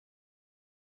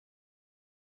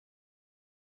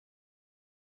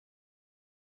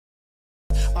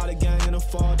All the gang in a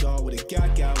fall dog with a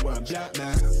gat wearing black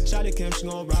mask. Shot at Kim, she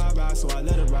gon' ride, so I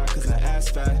let her ride cause her ass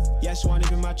fat. Yeah, she wanna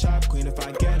be my trap queen if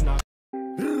I get knocked.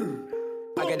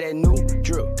 I got that new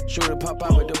drip, shooter pop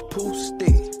out with the pool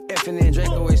stick. Effing and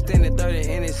Draco extended 30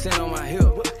 and it's sent on my hip.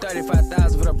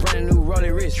 35,000 for the brand new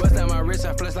rolling wrist. Bust out my wrist,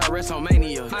 I flex like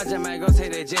WrestleMania. I just might go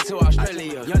take that jet to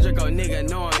Australia. Young Draco nigga,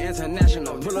 know I'm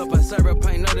international. Pull up a server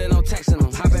plane, know that no texting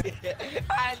them.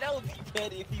 I know he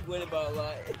petty if he went about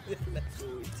like.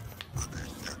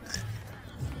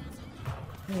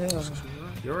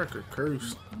 Your record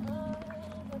cursed.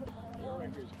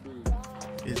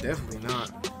 It's definitely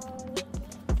not.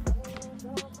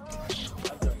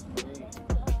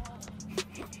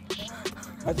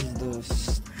 I just do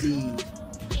Steve.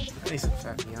 I need some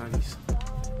fat Miyagi's.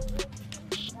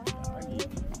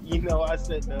 You know I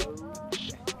said no.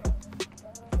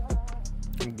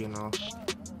 I'm getting off.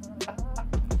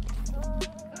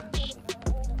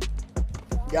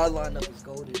 Y'all line up as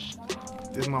golden.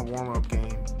 This is my warm-up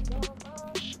game.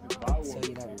 So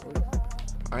you're not recording?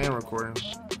 I am recording.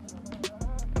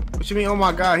 What you mean? Oh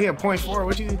my god, he had .4.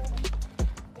 What you?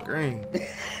 Green.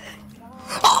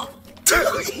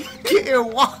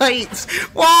 Getting white.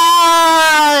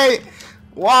 Why?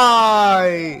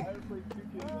 Why?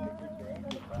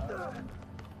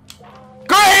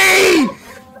 Green.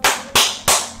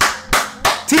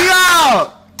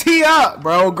 Tee up,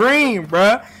 bro. Green,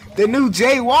 bro. The new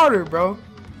J Water, bro.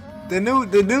 The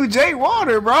new J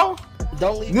Water, bro.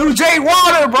 Don't leave. New J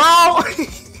Water, bro.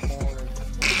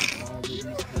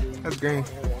 That's green.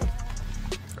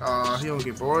 He don't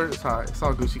get bored. It's hot. It's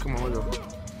all Gucci. Come on, we go.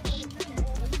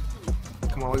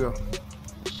 Come on, we go.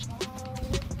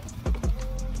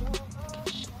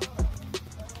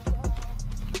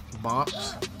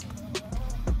 Box.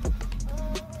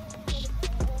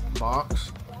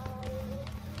 Box.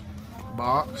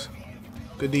 Box.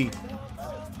 Good D.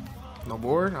 No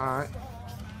board? Alright.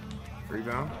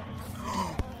 Rebound.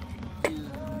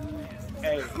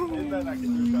 Hey, is that I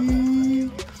can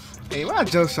do? Hey, why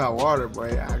jump shot water,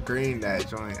 boy? I greened that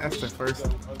joint. That's the first.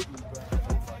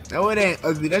 No, it ain't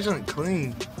ugly. That joint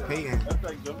clean. Hating. That's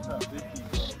like JUMPSHOT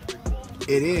 50, bro.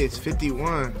 It is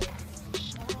 51.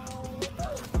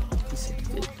 He said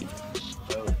 50.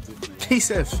 That was 50. He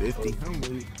said 50. I'm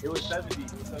weak. It was 70.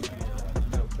 It was 70.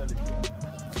 No, 70.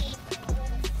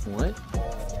 What?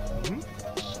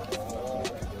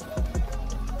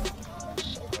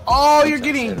 Oh, you're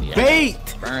getting bait.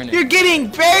 You're getting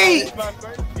bait. It's my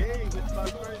first game. It's my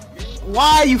first game.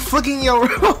 Why are you flicking your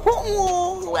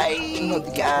wait,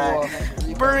 God.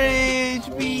 Bridge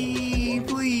me,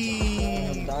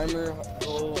 please.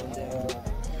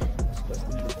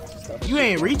 You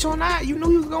ain't reach on that? You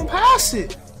knew you was gonna pass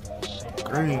it.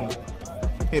 Green.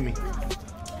 Hit me.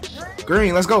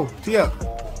 Green, let's go. Tee up.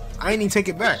 I ain't even take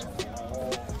it back.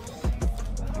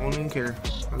 I don't even care.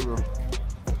 Let's go.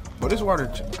 But this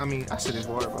water, I mean, I said this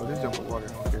water, bro. This jump with water,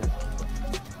 I don't care.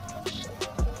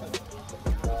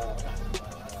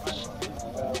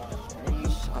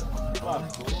 Oh,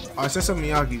 I said some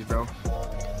Miyagi's, bro.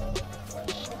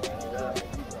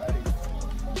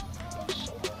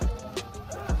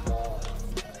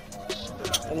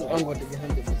 I'm going to get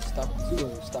him to stop.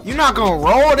 You're not gonna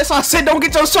roll. That's why I said don't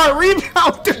get your shot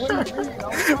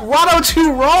rebounder. Why don't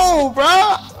you roll,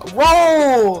 bro?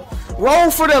 Roll.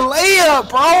 Roll for the layup,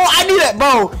 bro. I need it,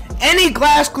 bro. Any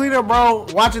glass cleaner, bro,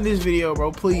 watching this video,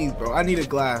 bro, please, bro. I need a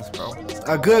glass, bro.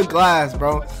 A good glass,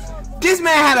 bro. This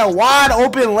man had a wide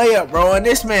open layup, bro, and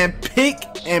this man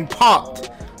picked and popped.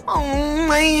 Oh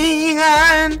my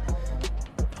god.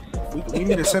 We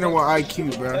need a center with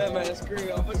IQ, bro.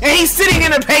 And he's sitting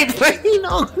in a paint plate, you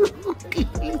know.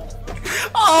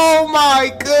 Oh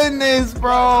my goodness,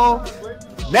 bro.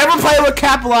 Never play with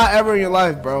Capelot ever in your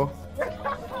life, bro.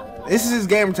 This is his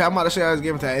gamer tag. I'm about to show you his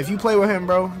gamer tag. If you play with him,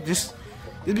 bro, just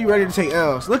be ready to take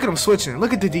L's. Look at him switching.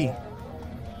 Look at the D.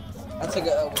 I took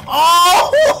a L.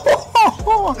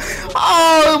 Oh!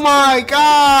 Oh my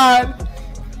god!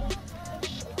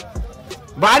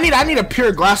 But I need a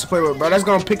pure glass to play with, bro. That's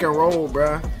gonna pick and roll,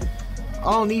 bro. I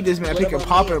don't need this man pick and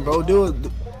popping, bro. Do it.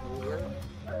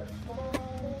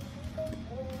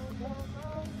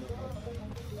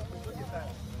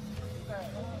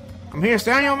 I'm here.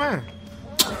 Stay on your man.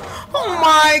 Oh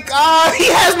my god, he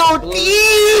has no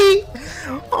D!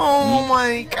 Oh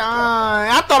my god.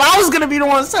 I thought I was gonna be the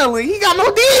one selling. He got no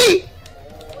D!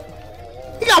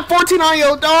 He got 14 on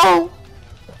your dog.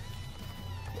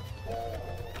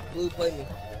 Blue, play me.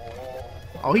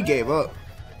 Oh, he gave up.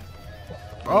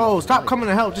 Bro, stop coming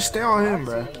to help. Just stay on him,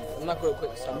 bro. I'm not gonna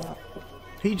quit. Stop.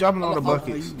 He dropping all the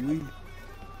buckets.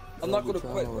 I'm not gonna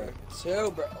quit, bro.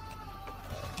 Chill, bro.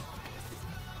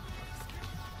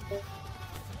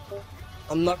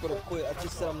 I'm not gonna quit. I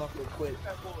just said I'm not gonna quit.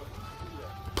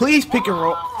 Please pick and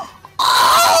roll.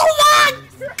 Oh my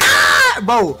god,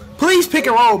 bro! Please pick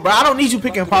and roll, bro. I don't need you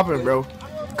picking and popping, bro.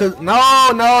 Cause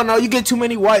no, you get too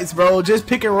many whites, bro. Just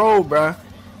pick and roll, bro.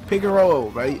 Pick and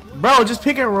roll, right? Bro, just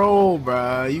pick and roll,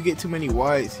 bro. You get too many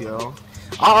whites, yo.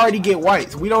 I already get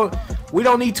whites. We don't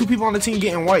need two people on the team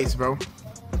getting whites, bro.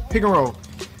 Pick and roll.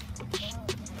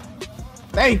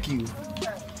 Thank you.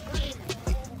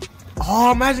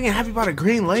 Oh, imagine getting happy about a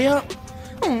green layup.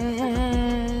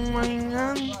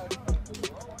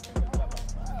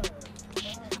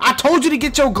 I told you to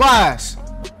get your glass.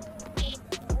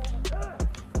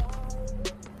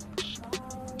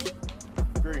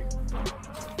 Green.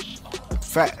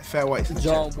 Fat white.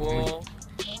 John Wall.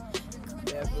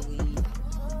 Beverly.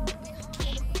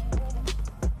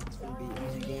 It's gonna be an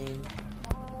easy game.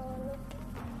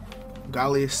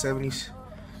 Golly is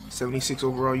 76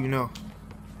 overall, you know.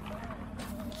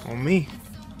 On me.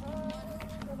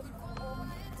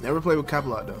 Never play with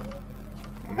Caplot though.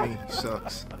 On me, he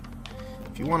sucks.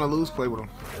 If you want to lose, play with him.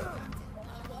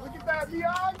 Look at that,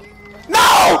 Miyagi! No!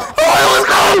 Oh, it was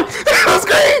green! It was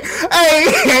green!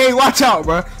 Hey, watch out,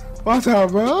 bro. Watch out,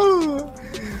 bro.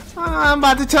 I'm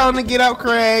about to tell him to get up,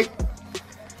 Craig.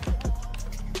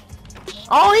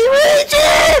 Oh, he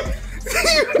reaching!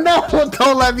 No,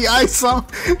 don't let me ISO.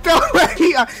 Don't let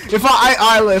me. If I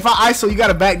ISO, you got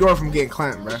a backdoor from getting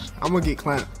clamped, bro. I'm gonna get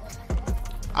clamped.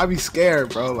 I be scared,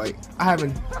 bro. Like I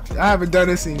haven't done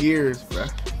this in years, bro.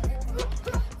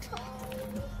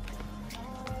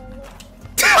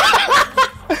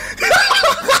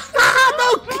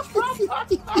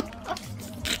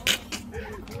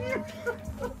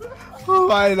 Oh,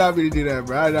 I did not mean to do that,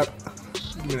 bro. I did not.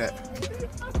 Give me that.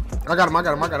 I got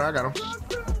him.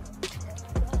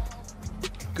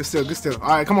 Good still. All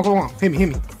right, come on. Hit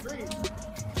me.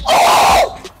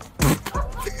 Oh!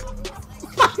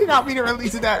 I did not mean to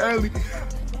release it that early.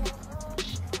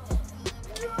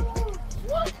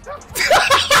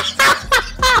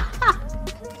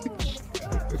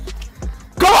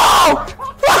 Come on!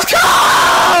 Let's go!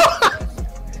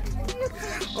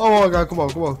 Oh my god, come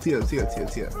on. Tee up.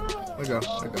 Let go.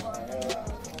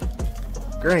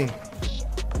 Green.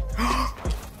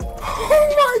 Oh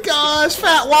my gosh,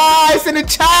 Fat Wise in the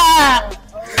chat!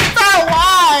 Fat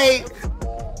White!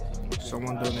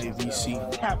 Someone donate VC.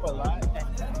 Cap a lot.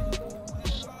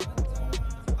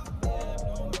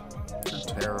 You're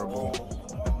terrible.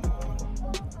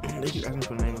 They keep asking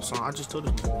for the name of the song. I just told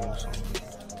them the name of the song.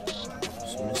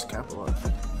 It's Miss Capalot.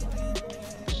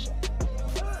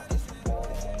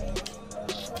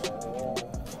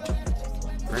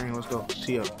 Green, let's go.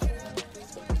 Tee up.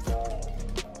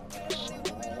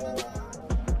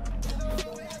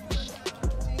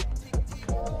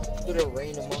 It'll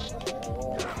rain tomorrow.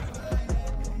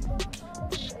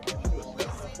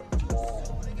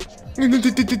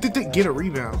 Get a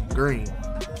rebound. Green.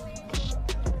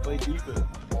 Play defense.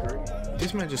 Green.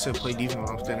 This man just said play defense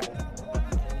while I'm standing.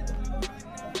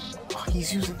 Oh,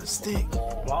 he's using the stick.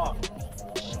 Bomb.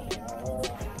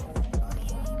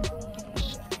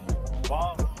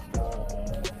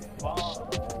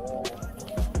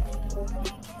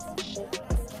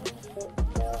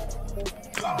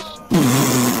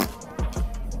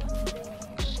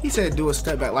 He said do a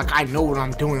step back like I know what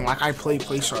I'm doing, like I play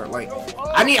Playsharp. Like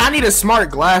I need a smart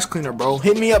glass cleaner, bro.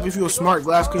 Hit me up if you're a smart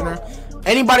glass cleaner.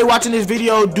 Anybody watching this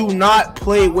video, do not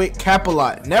play with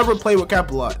Capalot. Never play with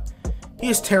Capalot. He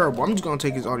is terrible. I'm just gonna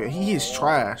take his audio. He is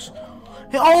trash.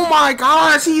 Oh my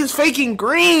gosh, he is faking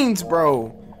greens,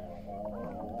 bro.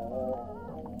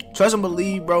 Trust and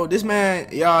believe, bro. This man,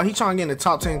 y'all, he trying to get in the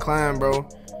top 10 clan, bro.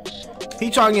 He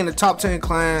trying to get in the top 10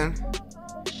 clan.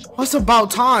 What's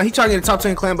about time? He trying to get in the top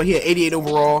 10 clan, but he had 88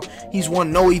 overall. He's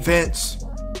won no events.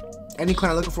 Any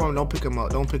clan looking for him, don't pick him up.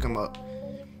 Don't pick him up.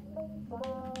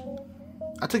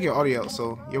 I took your audio out,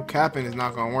 so your capping is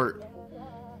not gonna work.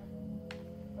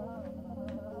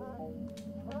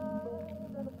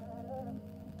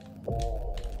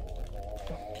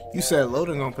 You said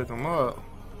Loading gonna pick him up.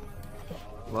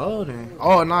 Loading.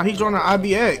 Oh, nah, he joined the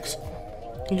IBX.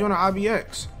 He joined the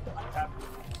IBX.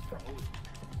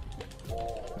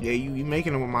 Yeah, you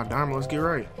making it with my diamond. Let's get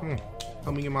right.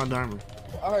 Help me get my diamond.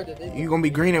 I heard that You gonna be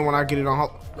greening when I get it on.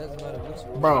 doesn't matter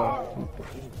which Bro,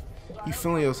 you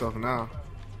feeling yourself now.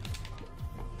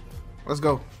 Let's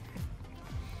go.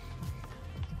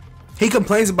 He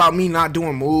complains about me not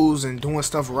doing moves and doing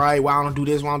stuff right. Why I don't do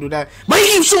this, why I don't do that. But he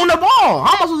keeps shooting the ball.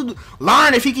 How am I supposed to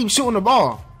learn if he keeps shooting the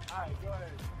ball?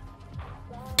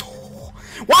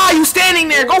 Why are you standing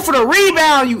there? Go for the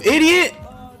rebound, you idiot.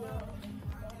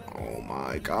 Oh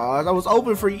my God, I was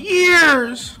open for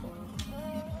years.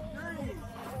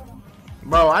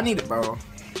 Bro, I need it, bro.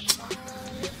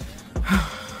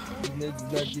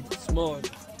 Niggas not get smart.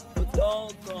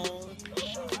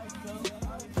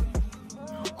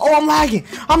 Oh, I'm lagging.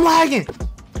 I'm lagging.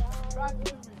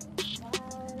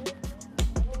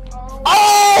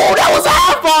 Oh, that was a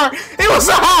half bar. It was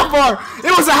a half bar.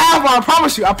 It was a half bar. I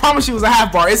promise you. I promise you it was a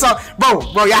half bar. It's a bro.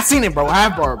 Y'all seen it, bro.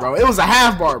 Half bar, bro. It was a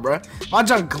half bar, bro. My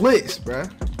junk glitched, bro.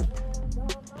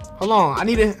 Hold on. I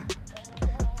need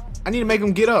to make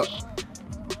him get up.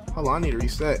 Hold on. I need to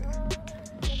reset.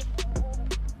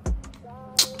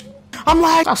 I'm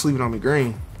like, stop sleeping on me,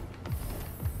 green.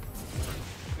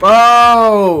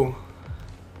 Bro,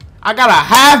 I got a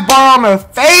half bar on the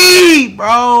fade,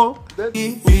 bro.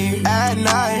 At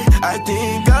night, I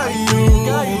think of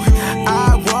you.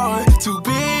 I want to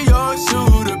be your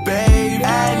shooter, babe.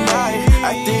 At night,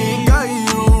 I think of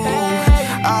you.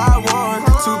 I want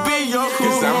to be your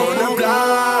cause I'm on the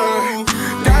block.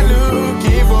 Not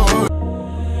looking for.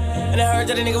 And I heard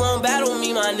that a nigga won't battle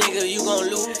me, my nigga, you gon'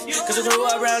 lose. Cause I grew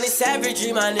up around this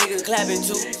savagery, my nigga clapping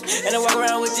too. And I walk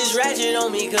around with this ratchet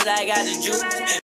on me cause I got the juice.